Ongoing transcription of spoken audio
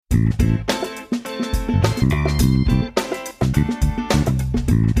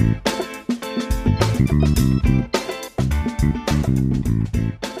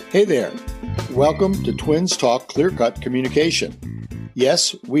Hey there. Welcome to Twins Talk Clear-Cut Communication.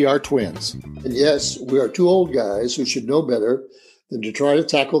 Yes, we are twins. And yes, we are two old guys who should know better than to try to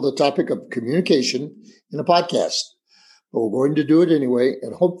tackle the topic of communication in a podcast. But we're going to do it anyway,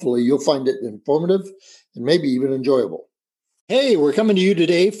 and hopefully you'll find it informative and maybe even enjoyable. Hey, we're coming to you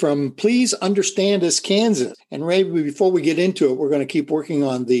today from Please Understand Us, Kansas. And Ray, before we get into it, we're going to keep working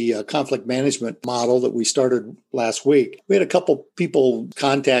on the conflict management model that we started last week. We had a couple people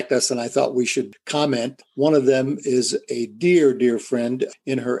contact us, and I thought we should comment. One of them is a dear, dear friend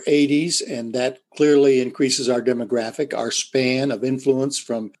in her 80s, and that clearly increases our demographic, our span of influence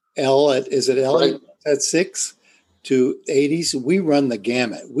from is it L Right. at 6 to 80s? We run the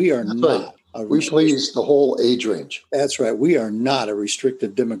gamut. We are not. Right. We please the whole age range. That's right. We are not a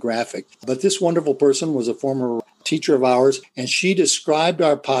restricted demographic. But this wonderful person was a former teacher of ours, and she described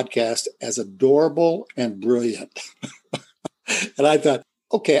our podcast as adorable and brilliant. And I thought,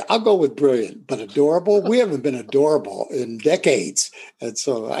 okay, I'll go with brilliant, but adorable? We haven't been adorable in decades. And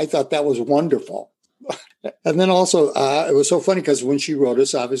so I thought that was wonderful. And then also, it was so funny because when she wrote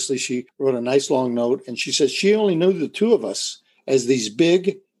us, obviously she wrote a nice long note, and she said she only knew the two of us as these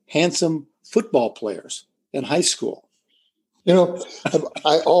big, handsome football players in high school. You know,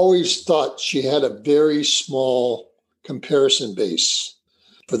 I always thought she had a very small comparison base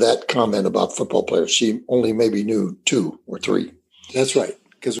for that comment about football players. She only maybe knew 2 or 3. That's right,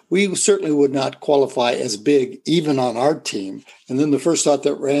 because we certainly would not qualify as big even on our team. And then the first thought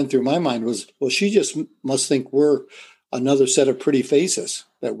that ran through my mind was, well, she just must think we're another set of pretty faces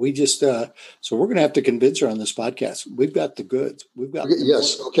that we just, so we're going to have to convince her on this podcast. We've got the goods. We've got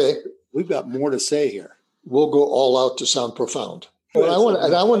Okay. We've got more to say here. We'll go all out to sound profound. But I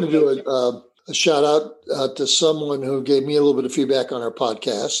want to do a shout out to someone who gave me a little bit of feedback on our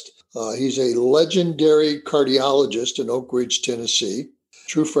podcast. He's a legendary cardiologist in Oak Ridge, Tennessee,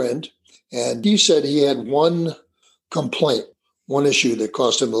 true friend. And he said he had one complaint, one issue that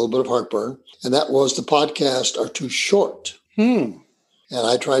caused him a little bit of heartburn, and that was the podcasts are too short. And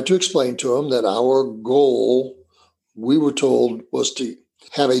I tried to explain to him that our goal, we were told, was to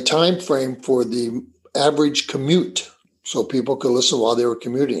have a time frame for the average commute so people could listen while they were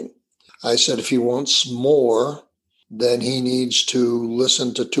commuting. I said if he wants more, then he needs to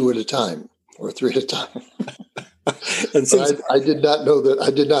listen to 2 at a time or 3 at a time. And since I did not know that,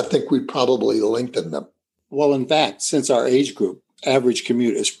 I did not think we'd probably lengthen them. Well, in fact, since our age group, average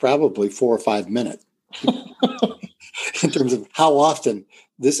commute is probably 4 or 5 minutes in terms of how often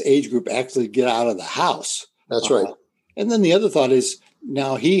this age group actually get out of the house. That's right. And then the other thought is,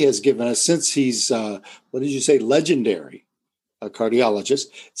 now he has given us, since he's, legendary, a cardiologist,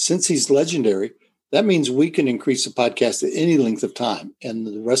 since he's legendary, that means we can increase the podcast at any length of time. And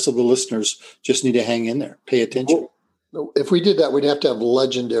the rest of the listeners just need to hang in there, pay attention. Well, if we did that, we'd have to have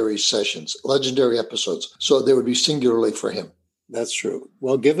legendary sessions, legendary episodes. So they would be singularly for him. That's true.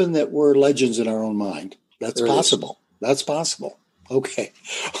 Well, given that we're legends in our own mind, that's possible. That's possible. Okay,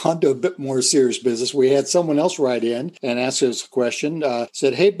 on to a bit more serious business. We had someone else write in and ask us a question,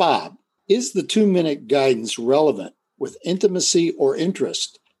 said, hey, Bob, is the 2-minute guidance relevant with intimacy or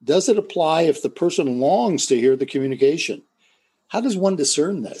interest? Does it apply if the person longs to hear the communication? How does one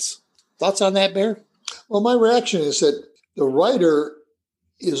discern this? Thoughts on that, Bear? Well, my reaction is that the writer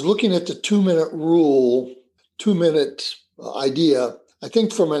is looking at the 2-minute rule, 2-minute idea, I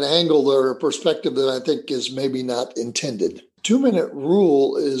think from an angle or a perspective that I think is maybe not intended. 2-minute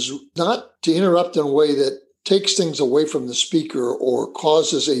rule is not to interrupt in a way that takes things away from the speaker or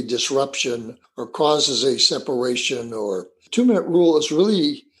causes a disruption or causes a separation. Or 2-minute rule is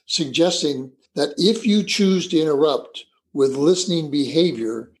really suggesting that if you choose to interrupt with listening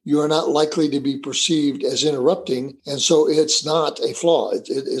behavior, you are not likely to be perceived as interrupting. And so it's not a flaw.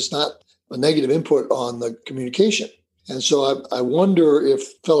 It's not a negative input on the communication. And so I wonder if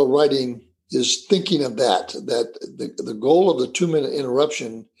fellow writing is thinking of that the goal of the 2-minute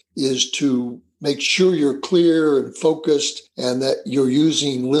interruption is to make sure you're clear and focused and that you're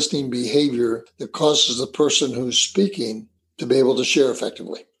using listening behavior that causes the person who's speaking to be able to share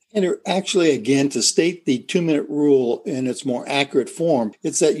effectively. And actually, again, to state the 2-minute rule in its more accurate form,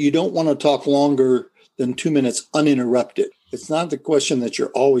 it's that you don't want to talk longer than 2 minutes uninterrupted. It's not the question that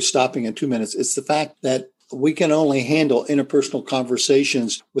you're always stopping at 2 minutes. It's the fact that we can only handle interpersonal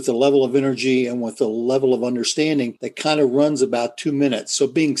conversations with a level of energy and with a level of understanding that kind of runs about 2 minutes. So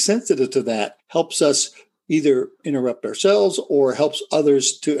being sensitive to that helps us, either interrupt ourselves or helps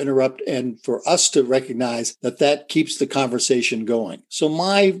others to interrupt, and for us to recognize that that keeps the conversation going. So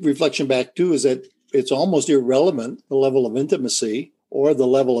my reflection back too is that it's almost irrelevant the level of intimacy or the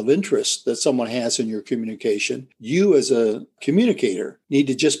level of interest that someone has in your communication. You as a communicator need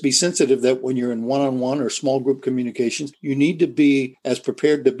to just be sensitive that when you're in one-on-one or small group communications, you need to be as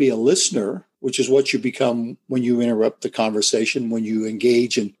prepared to be a listener, which is what you become when you interrupt the conversation, when you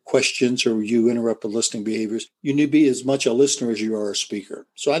engage in questions or you interrupt the listening behaviors. You need to be as much a listener as you are a speaker.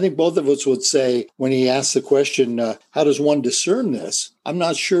 So I think both of us would say, when he asks the question, how does one discern this? I'm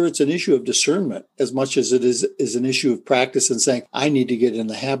not sure it's an issue of discernment as much as it is an issue of practice and saying, I need to get in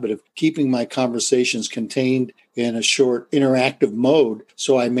the habit of keeping my conversations contained in a short interactive mode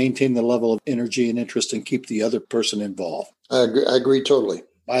so I maintain the level of energy and interest and keep the other person involved. I agree totally.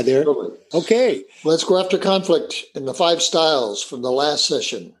 By there? Totally. Okay. Let's go after conflict in the 5 styles from the last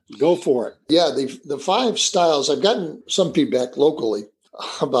session. Go for it. Yeah, the 5 styles, I've gotten some feedback locally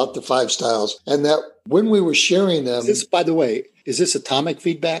about the 5 styles, and that when we were sharing them... By the way, is this atomic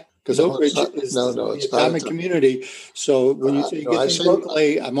feedback? Because Oak Ridge is the atomic community. So when you say you get things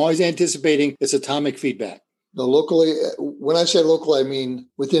locally, I'm always anticipating it's atomic feedback. No, locally, when I say local, I mean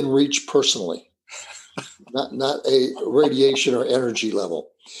within reach personally, not a radiation or energy level.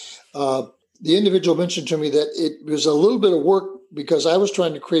 The individual mentioned to me that it was a little bit of work because I was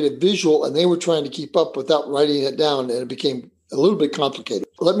trying to create a visual and they were trying to keep up without writing it down, and it became a little bit complicated.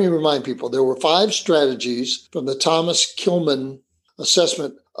 Let me remind people, there were 5 strategies from the Thomas Kilmann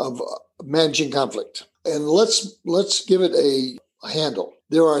assessment of managing conflict. And let's give it a handle.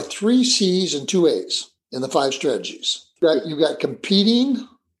 There are 3 C's and 2 A's in the 5 strategies. You've got competing,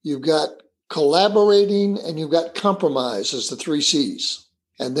 you've got collaborating, and you've got compromise as the 3 C's.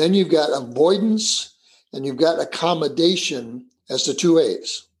 And then you've got avoidance and you've got accommodation as the 2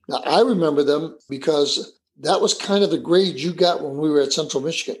 A's. Now, I remember them because that was kind of the grade you got when we were at Central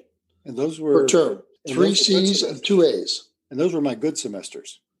Michigan. And those were... per term. 3 C's and 2 A's. And those were my good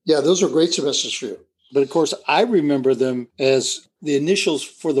semesters. Yeah, those are great semesters for you. But of course, I remember them as the initials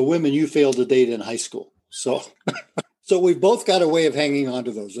for the women you failed to date in high school. So... So we've both got a way of hanging on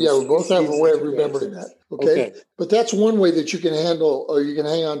to those. Yeah, we both have a way of remembering that. Okay. But that's one way that you can handle, or you can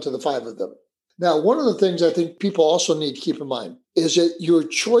hang on to the 5 of them. Now, one of the things I think people also need to keep in mind is that your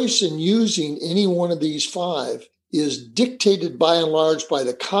choice in using any one of these 5 is dictated by and large by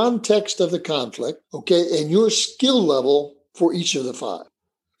the context of the conflict, okay, and your skill level for each of the 5.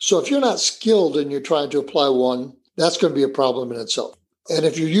 So if you're not skilled and you're trying to apply one, that's going to be a problem in itself. And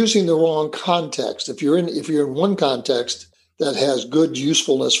if you're using the wrong context, if you're in one context that has good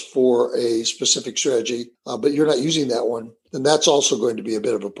usefulness for a specific strategy, but you're not using that one, then that's also going to be a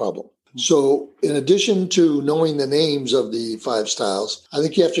bit of a problem. So in addition to knowing the names of the 5 styles, I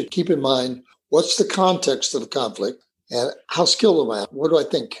think you have to keep in mind what's the context of the conflict and how skilled am I? What do I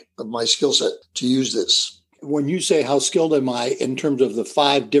think of my skill set to use this? When you say how skilled am I in terms of the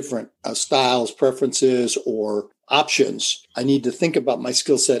 5 different styles, preferences, or options, I need to think about my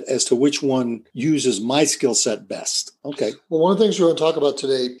skill set as to which one uses my skill set best. Okay. Well, one of the things we're going to talk about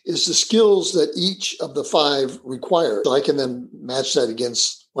today is the skills that each of the 5 require. So I can then match that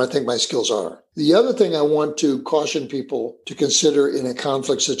against what I think my skills are. The other thing I want to caution people to consider in a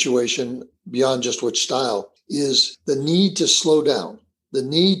conflict situation beyond just which style is the need to slow down, the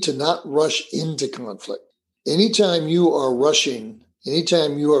need to not rush into conflict. Anytime you are rushing,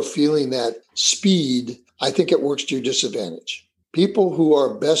 anytime you are feeling that speed, I think it works to your disadvantage. People who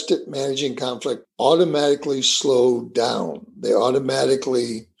are best at managing conflict automatically slow down. They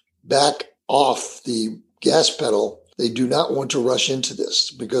automatically back off the gas pedal. They do not want to rush into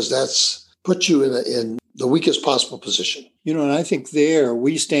this because that's put you in the weakest possible position. You know, and I think there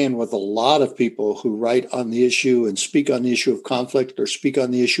we stand with a lot of people who write on the issue and speak on the issue of conflict or speak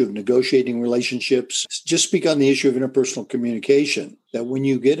on the issue of negotiating relationships, just speak on the issue of interpersonal communication, that when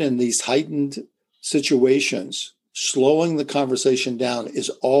you get in these heightened situations, slowing the conversation down is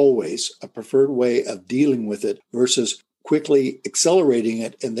always a preferred way of dealing with it versus quickly accelerating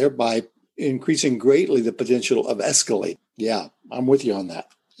it and thereby increasing greatly the potential of escalate. Yeah, I'm with you on that.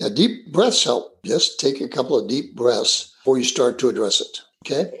 Yeah, deep breaths help. Just take a couple of deep breaths before you start to address it.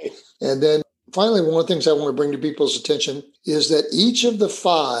 Okay? And then finally, one of the things I want to bring to people's attention is that each of the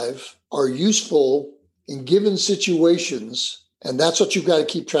 5 are useful in given situations, and that's what you've got to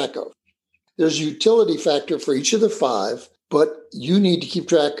keep track of. There's a utility factor for each of the 5, but you need to keep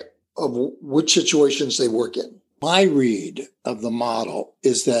track of which situations they work in. My read of the model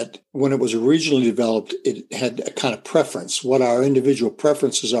is that when it was originally developed, it had a kind of preference, what our individual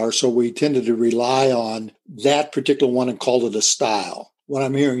preferences are. So we tended to rely on that particular one and called it a style. What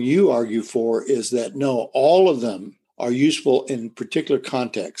I'm hearing you argue for is that no, all of them are useful in particular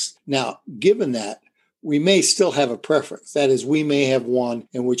contexts. Now, given that, we may still have a preference. That is, we may have one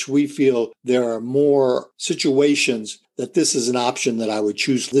in which we feel there are more situations that this is an option that I would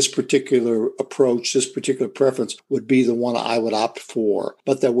choose. This particular approach, this particular preference would be the one I would opt for.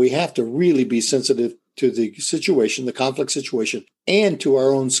 But that we have to really be sensitive to the situation, the conflict situation, and to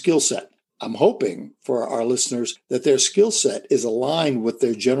our own skill set. I'm hoping for our listeners that their skill set is aligned with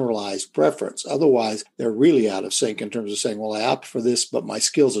their generalized preference. Otherwise, they're really out of sync in terms of saying, well, I opt for this, but my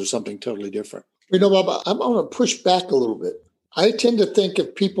skills are something totally different. You know, Bob, I'm going to push back a little bit. I tend to think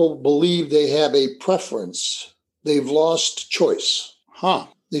if people believe they have a preference, they've lost choice.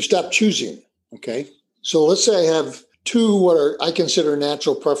 They've stopped choosing. Okay. So let's say I have two what I consider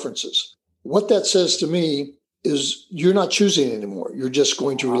natural preferences. What that says to me is you're not choosing anymore. You're just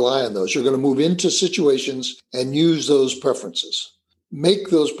going to rely on those. You're going to move into situations and use those preferences. Make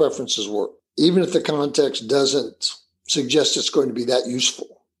those preferences work, even if the context doesn't suggest it's going to be that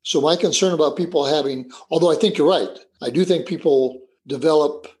useful. So my concern about people having, although I think you're right, I do think people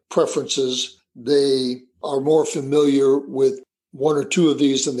develop preferences. They are more familiar with one or two of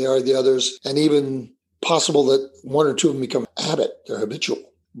these than they are the others, and even possible that one or two of them become habit, they're habitual.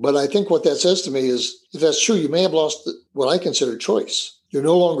 But I think what that says to me is, if that's true, you may have lost what I consider choice. You're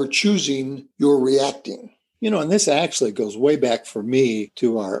no longer choosing, you're reacting. You know, and this actually goes way back for me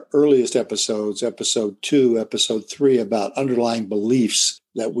to our earliest episodes, episode 2, episode 3, about underlying beliefs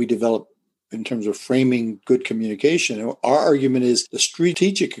that we develop in terms of framing good communication. Our argument is the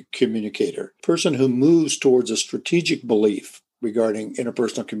strategic communicator, person who moves towards a strategic belief regarding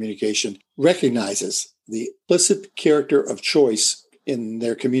interpersonal communication, recognizes the implicit character of choice in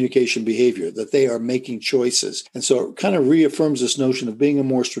their communication behavior, that they are making choices. And so it kind of reaffirms this notion of being a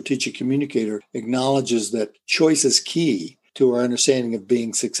more strategic communicator, acknowledges that choice is key to our understanding of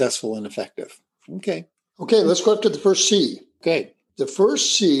being successful and effective. Okay, let's go up to the first C. Okay. The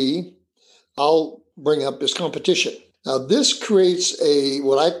first C I'll bring up is competition. Now, this creates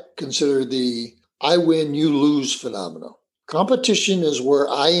what I consider the I win, you lose phenomenon. Competition is where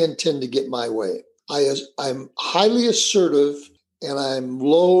I intend to get my way. I'm highly assertive and I'm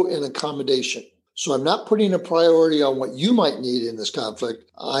low in accommodation. So I'm not putting a priority on what you might need in this conflict.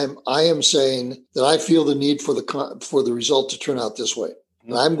 I am saying that I feel the need for the result to turn out this way.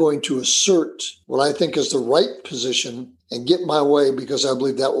 And I'm going to assert what I think is the right position and get my way because I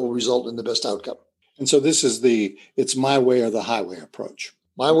believe that will result in the best outcome. And so this is it's my way or the highway approach.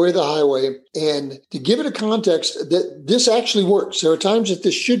 My way or the highway. And to give it a context, that this actually works. There are times that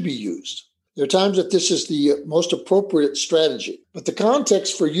this should be used. There are times that this is the most appropriate strategy. But the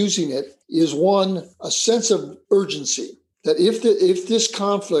context for using it is, one, a sense of urgency. That if this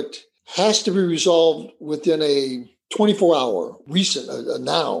conflict has to be resolved within a 24-hour, recent,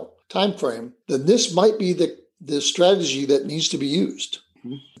 now time frame, then this might be the strategy that needs to be used.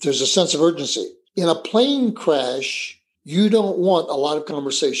 Mm-hmm. There's a sense of urgency. In a plane crash, you don't want a lot of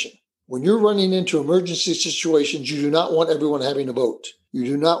conversation. When you're running into emergency situations, you do not want everyone having a vote. You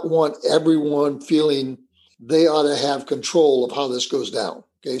do not want everyone feeling they ought to have control of how this goes down.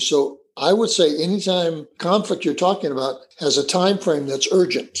 Okay, so I would say anytime conflict you're talking about has a time frame that's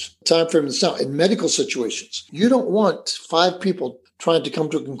urgent, time frame that's now in medical situations. You don't want 5 people trying to come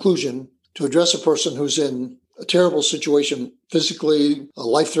to a conclusion to address a person who's in a terrible situation, physically,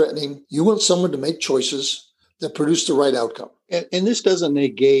 life-threatening. You want someone to make choices that produce the right outcome. And this doesn't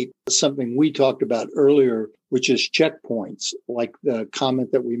negate something we talked about earlier, which is checkpoints, like the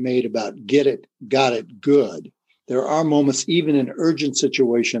comment that we made about get it, got it, good. There are moments, even in urgent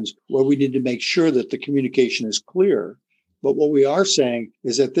situations, where we need to make sure that the communication is clear. But what we are saying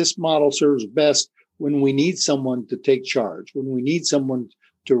is that this model serves best when we need someone to take charge, when we need someone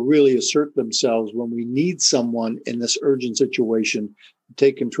to really assert themselves, when we need someone in this urgent situation to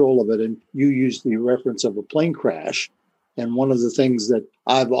take control of it. And you used the reference of a plane crash. And one of the things that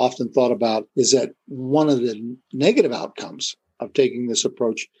I've often thought about is that one of the negative outcomes of taking this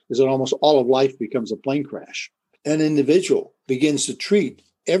approach is that almost all of life becomes a plane crash. An individual begins to treat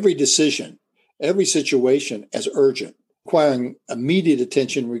every decision, every situation as urgent, requiring immediate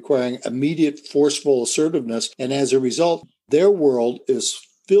attention, requiring immediate forceful assertiveness. And as a result, their world is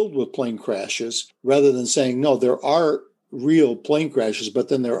filled with plane crashes rather than saying, no, there are real plane crashes, but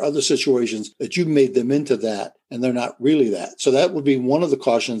then there are other situations that you've made them into that, and they're not really that. So that would be one of the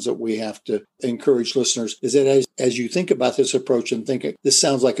cautions that we have to encourage listeners, is that as you think about this approach and think, this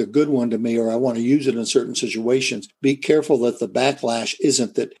sounds like a good one to me, or I want to use it in certain situations, be careful that the backlash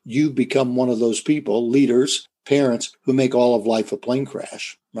isn't that you become one of those people, leaders, parents, who make all of life a plane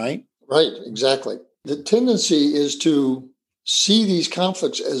crash, right? Right, exactly. The tendency is to see these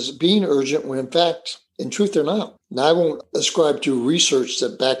conflicts as being urgent when, in fact, in truth, they're not. Now, I won't ascribe to research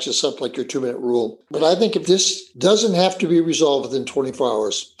that backs us up like your 2-minute rule, but I think if this doesn't have to be resolved within 24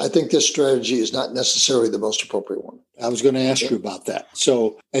 hours, I think this strategy is not necessarily the most appropriate one. I was going to ask you about that.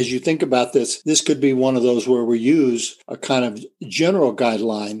 So as you think about this could be one of those where we use a kind of general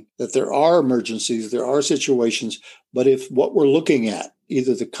guideline that there are emergencies, there are situations, but if what we're looking at,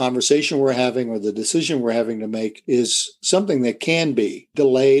 either the conversation we're having or the decision we're having to make is something that can be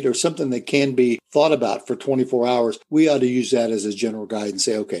delayed or something that can be thought about for 24 hours, we ought to use that as a general guide and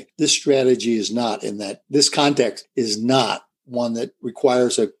say, okay, this strategy is not in that, this context is not one that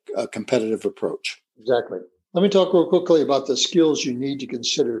requires a competitive approach. Exactly. Let me talk real quickly about the skills you need to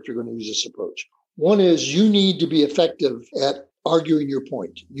consider if you're going to use this approach. One is you need to be effective at arguing your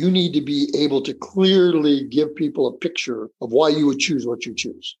point. You need to be able to clearly give people a picture of why you would choose what you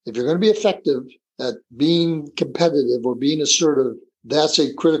choose. If you're going to be effective at being competitive or being assertive, that's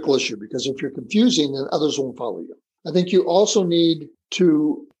a critical issue, because if you're confusing, then others won't follow you. I think you also need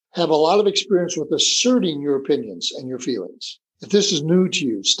to have a lot of experience with asserting your opinions and your feelings. If this is new to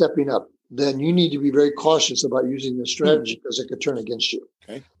you, stepping up, then you need to be very cautious about using this strategy because it could turn against you.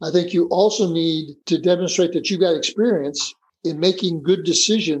 Okay. I think you also need to demonstrate that you got experience in making good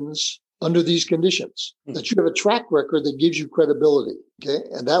decisions under these conditions, that you have a track record that gives you credibility. Okay.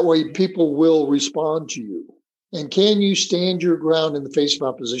 And that way people will respond to you. And can you stand your ground in the face of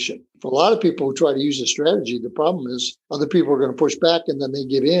opposition? For a lot of people who try to use a strategy, the problem is other people are going to push back and then they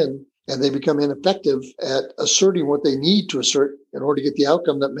give in and they become ineffective at asserting what they need to assert in order to get the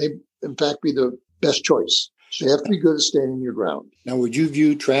outcome that may, in fact, be the best choice. So you have to be good at standing your ground. Now, would you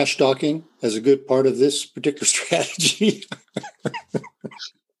view trash talking as a good part of this particular strategy?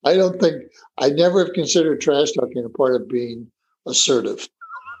 I never have considered trash talking a part of being assertive.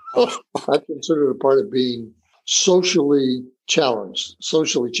 I've considered it a part of being socially challenging.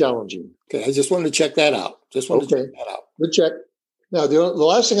 Okay, I just wanted to check that out. Check that out. Good check. Now, the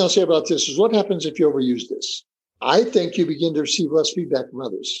last thing I'll say about this is what happens if you overuse this? I think you begin to receive less feedback from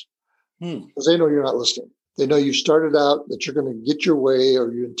others because they know you're not listening. They know you started out that you're going to get your way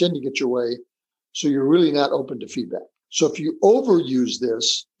or you intend to get your way, so you're really not open to feedback. So if you overuse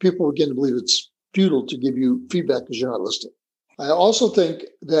this, people begin to believe it's futile to give you feedback because you're not listening. I also think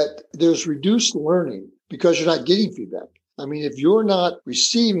that there's reduced learning because you're not getting feedback. I mean, if you're not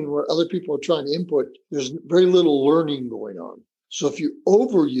receiving what other people are trying to input, there's very little learning going on. So if you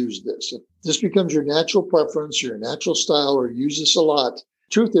overuse this, if this becomes your natural preference, your natural style, or use this a lot,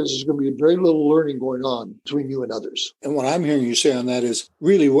 truth is there's going to be very little learning going on between you and others. And what I'm hearing you say on that is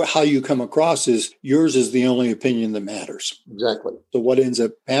really how you come across is yours is the only opinion that matters. Exactly. So what ends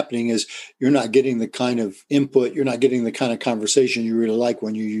up happening is you're not getting the kind of input, you're not getting the kind of conversation you really like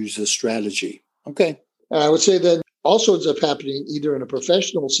when you use this strategy. Okay. And I would say that also ends up happening either in a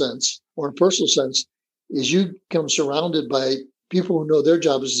professional sense or in a personal sense is you become surrounded by people who know their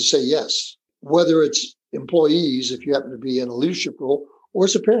job is to say yes, whether it's employees, if you happen to be in a leadership role, or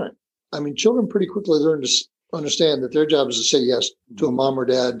as a parent. I mean, children pretty quickly learn to understand that their job is to say yes to a mom or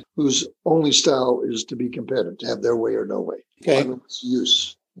dad whose only style is to be competitive, to have their way or no way. Okay. It's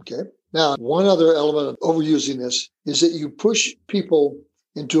use. Okay. Now, one other element of overusing this is that you push people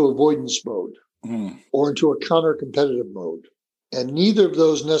into avoidance mode or into a counter-competitive mode. And neither of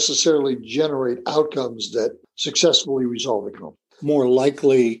those necessarily generate outcomes that successfully resolve the conflict. More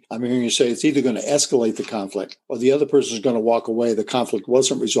likely, I'm hearing you say it's either going to escalate the conflict or the other person is going to walk away. The conflict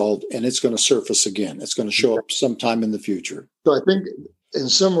wasn't resolved and it's going to surface again. It's going to show up sometime in the future. So I think, in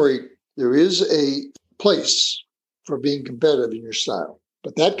summary, there is a place for being competitive in your style.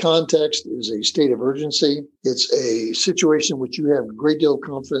 But that context is a state of urgency. It's a situation in which you have a great deal of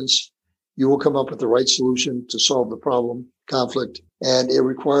confidence. You will come up with the right solution to solve the problem, conflict, and it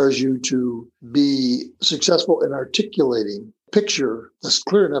requires you to be successful in articulating a picture that's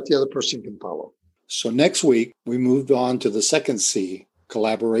clear enough the other person can follow. So next week, we moved on to the second C,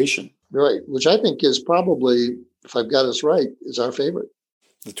 collaboration. Right, which I think is probably, if I've got us right, is our favorite.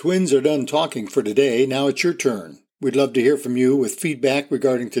 The twins are done talking for today. Now it's your turn. We'd love to hear from you with feedback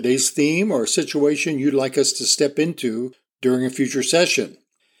regarding today's theme or a situation you'd like us to step into during a future session.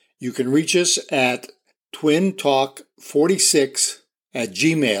 You can reach us at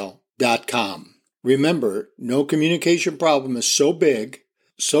twintalk46@gmail.com. Remember, no communication problem is so big,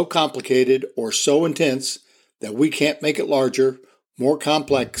 so complicated, or so intense that we can't make it larger, more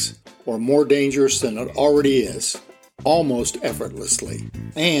complex, or more dangerous than it already is, almost effortlessly.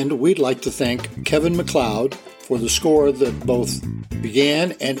 And we'd like to thank Kevin MacLeod for the score that both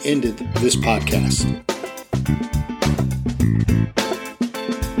began and ended this podcast.